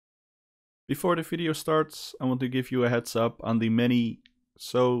Before the video starts, I want to give you a heads up on the many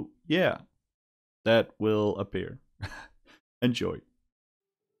that will appear. Enjoy.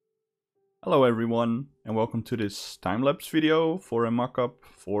 Hello everyone, and welcome to this time-lapse video for a mockup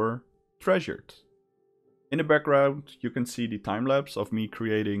for Treasured. In the background you can see the time-lapse of me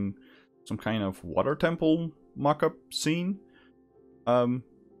creating some kind of water temple mockup scene. So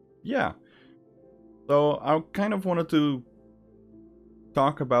I kind of wanted to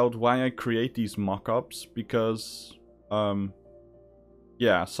talk about why I create these mockups, because some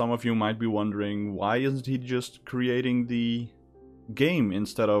of you might be wondering, why isn't he just creating the game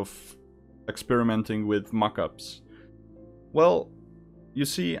instead of experimenting with mockups? Well, you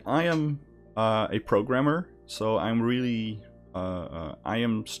see, I am a programmer, so I'm really I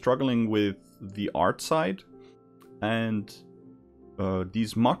am struggling with the art side, and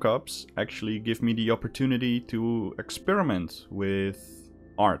these mockups actually give me the opportunity to experiment with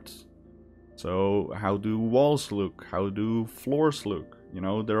art. So how do walls look? How do floors look? You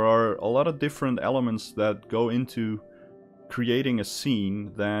know, there are a lot of different elements that go into creating a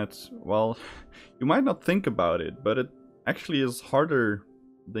scene that, well, you might not think about it, but it actually is harder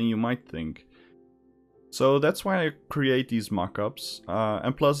than you might think. So that's why I create these mockups,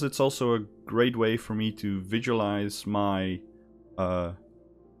 and plus it's also a great way for me to visualize my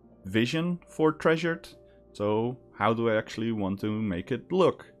vision for Treasured. So how do I actually want to make it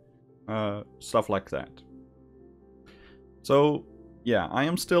look? Stuff like that. So yeah, I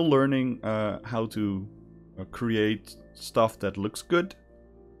am still learning how to create stuff that looks good.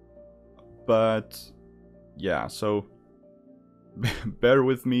 But yeah, so bear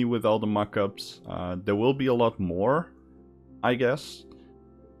with me with all the mockups. There will be a lot more, I guess.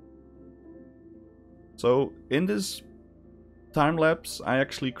 So in this time-lapse I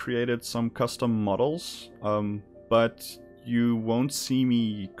actually created some custom models, but you won't see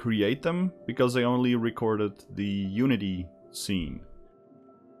me create them because I only recorded the Unity scene.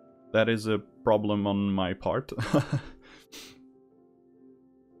 That is a problem on my part.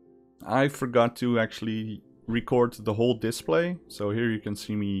 I forgot to actually record the whole display, so here you can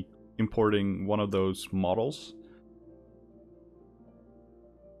see me importing one of those models.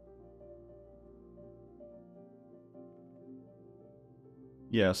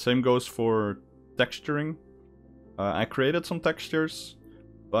 Yeah, same goes for texturing. I created some textures,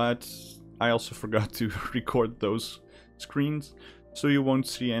 but I also forgot to record those screens, so you won't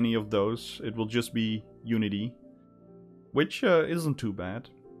see any of those. It will just be Unity, which isn't too bad.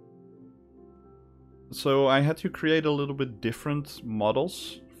 So I had to create a little bit different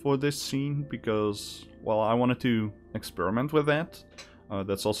models for this scene because, well, I wanted to experiment with that.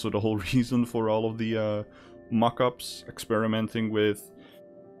 That's also the whole reason for all of the mockups, experimenting with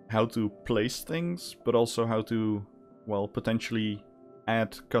how to place things, but also how to, well, potentially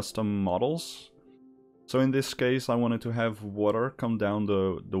add custom models. So in this case I wanted to have water come down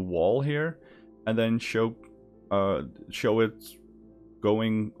the wall here, and then show it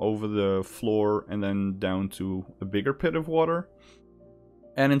going over the floor and then down to a bigger pit of water.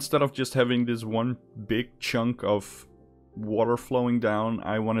 And instead of just having this one big chunk of water flowing down,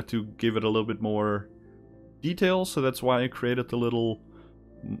 I wanted to give it a little bit more detail, so that's why I created the little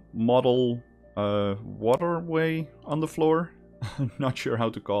model waterway on the floor. I'm not sure how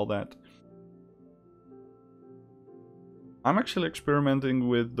to call that. I'm actually experimenting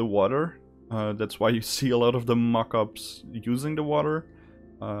with the water. That's why you see a lot of the mockups using the water.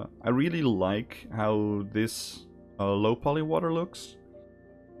 I really like how this low poly water looks.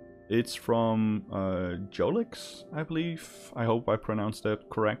 It's from Jolix, I believe. I hope I pronounced that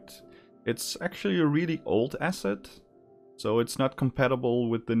correct. It's actually a really old asset, so it's not compatible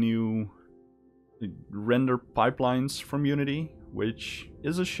with the new render pipelines from Unity, which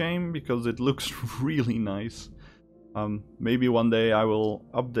is a shame because it looks really nice. Maybe one day I will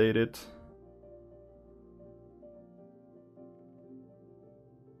update it.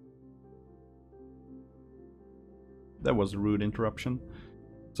 That was a rude interruption.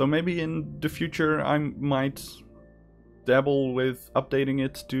 So maybe in the future I might dabble with updating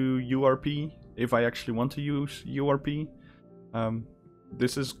it to URP if I actually want to use URP.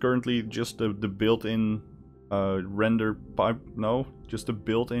 This is currently just the built-in render pipe. No, just a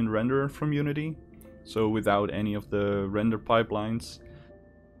built-in renderer from Unity. So without any of the render pipelines.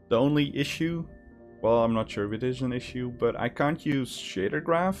 The only issue, well, I'm not sure if it is an issue, but I can't use shader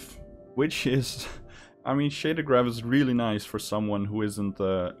graph, which is, I mean, shader graph is really nice for someone who isn't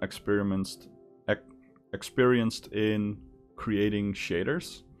experienced in creating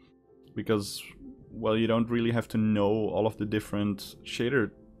shaders, because, well, you don't really have to know all of the different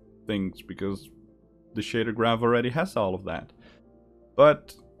shader things because the shader graph already has all of that.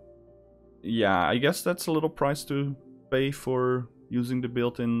 But yeah, I guess that's a little price to pay for using the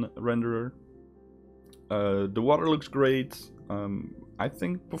built-in renderer. The water looks great. I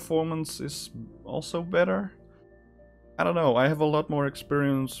think performance is also better. I don't know, I have a lot more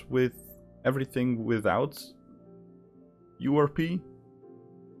experience with everything without URP.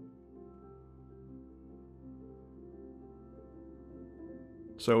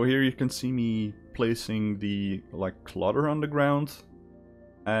 So here you can see me placing the clutter on the ground.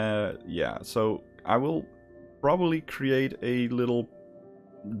 Yeah, so I will probably create a little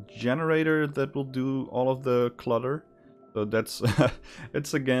generator that will do all of the clutter. So that's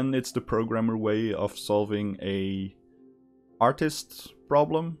it's the programmer way of solving a artist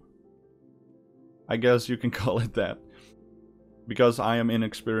problem. I guess you can call it that. Because I am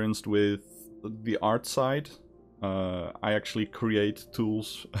inexperienced with the art side, I actually create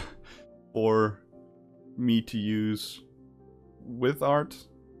tools for me to use with art.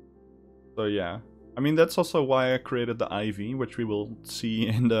 So yeah, I mean that's also why I created the ivy, which we will see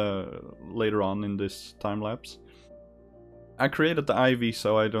in the later on in this time lapse. I created the ivy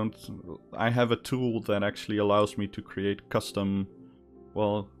so I have a tool that actually allows me to create custom,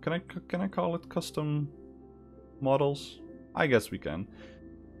 well, can I call it custom models? I guess we can.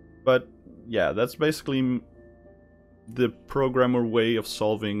 But yeah, that's basically the programmer way of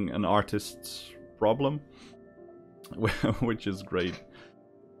solving an artist's problem, which is great.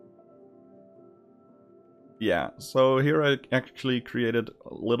 Yeah, so here I actually created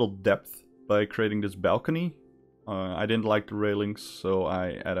a little depth by creating this balcony. I didn't like the railings, so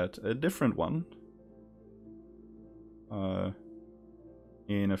I added a different one.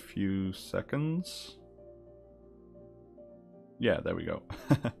 In a few seconds. Yeah, there we go.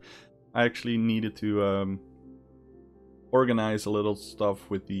 I actually needed to organize a little stuff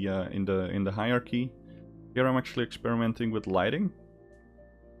with the in the hierarchy. Here I'm actually experimenting with lighting.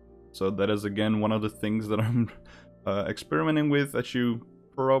 So that is again one of the things that I'm experimenting with, as you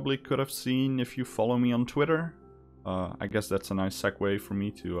probably could have seen if you follow me on Twitter. I guess that's a nice segue for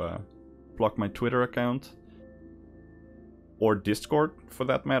me to plug my Twitter account. Or Discord, for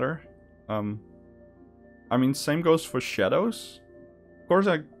that matter. I mean, same goes for shadows. Of course,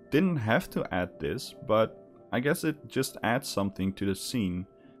 I didn't have to add this, but I guess it just adds something to the scene.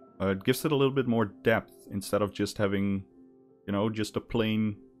 It gives it a little bit more depth, instead of just having, you know, just a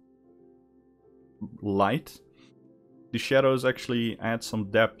plain light. The shadows actually add some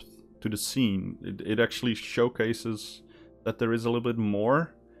depth to the scene. It actually showcases that there is a little bit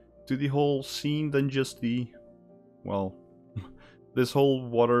more to the whole scene than just the, well, this whole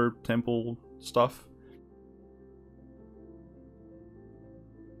water temple stuff.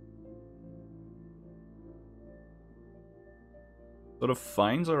 So the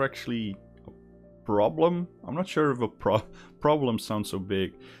vines are actually a problem. I'm not sure if a problem sounds so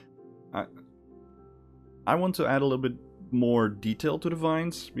big. I want to add a little bit more detail to the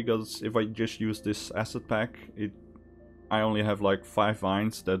vines, because if I just use this asset pack, I only have like 5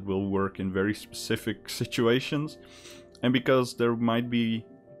 vines that will work in very specific situations. And because there might be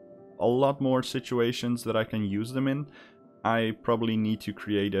a lot more situations that I can use them in, I probably need to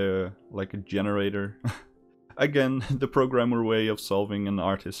create a generator. Again, the programmer way of solving an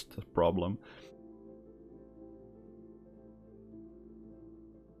artist problem.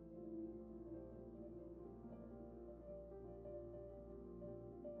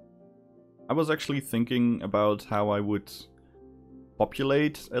 I was actually thinking about how I would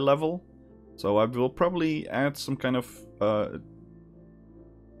populate a level. So I will probably add some kind of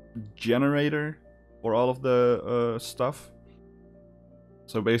generator for all of the stuff.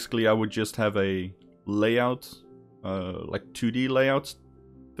 So basically I would just have a layout, like 2D layout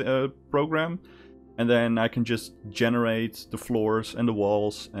program, and then I can just generate the floors and the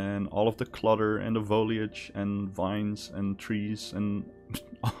walls and all of the clutter and the foliage and vines and trees and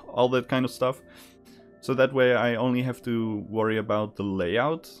all that kind of stuff. So that way I only have to worry about the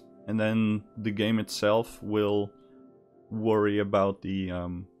layout, and then the game itself will worry about the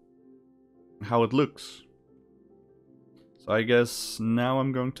how it looks. So I guess now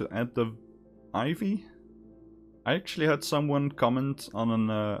I'm going to add the ivy. I actually had someone comment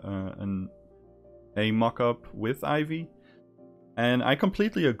on a mock-up with ivy, and I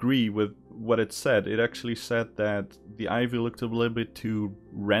completely agree with what it said. It actually said that the ivy looked a little bit too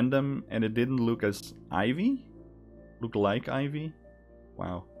random, and it didn't look as ivy. Look like ivy.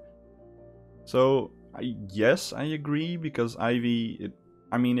 Wow. So yes, I agree, because ivy,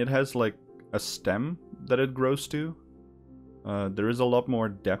 I mean, it has like a stem that it grows to. There is a lot more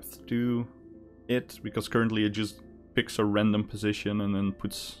depth to it, because currently it just picks a random position and then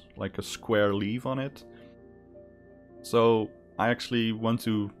puts like a square leaf on it. So I actually want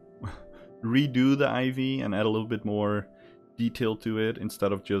to redo the IV and add a little bit more detail to it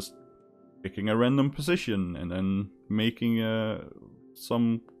instead of just picking a random position and then making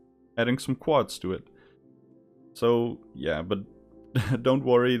adding some quads to it. So yeah, but don't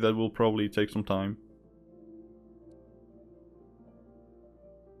worry, that will probably take some time.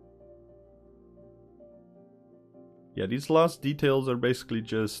 Yeah, these last details are basically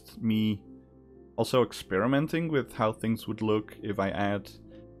just me also experimenting with how things would look if I add,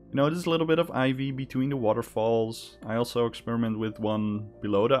 you know, just a little bit of ivy between the waterfalls. I also experiment with one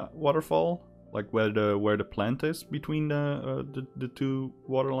below the waterfall, like where the plant is between the two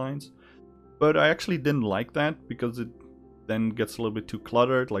water lines. But I actually didn't like that because it then gets a little bit too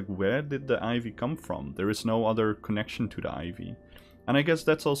cluttered. Like, where did the ivy come from? There is no other connection to the ivy. And I guess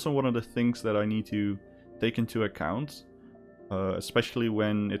that's also one of the things that I need to take into account, especially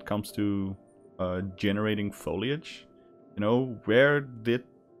when it comes to generating foliage. You know, where did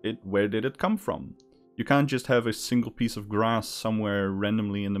it come from? You can't just have a single piece of grass somewhere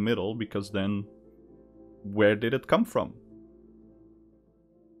randomly in the middle, because then where did it come from?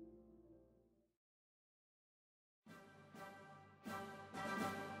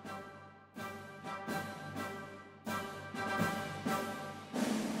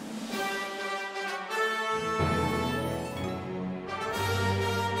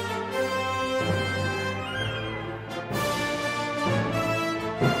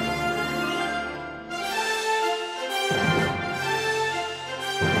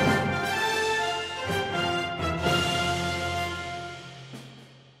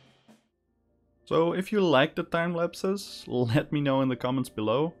 So if you like the time lapses, let me know in the comments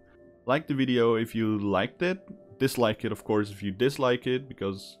below. Like the video if you liked it, dislike it of course if you dislike it,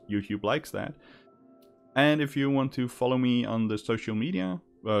 because YouTube likes that. And if you want to follow me on the social media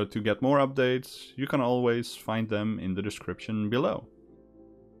to get more updates, you can always find them in the description below.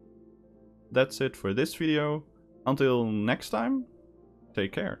 That's it for this video. Until next time,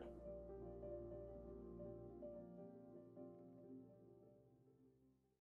 take care.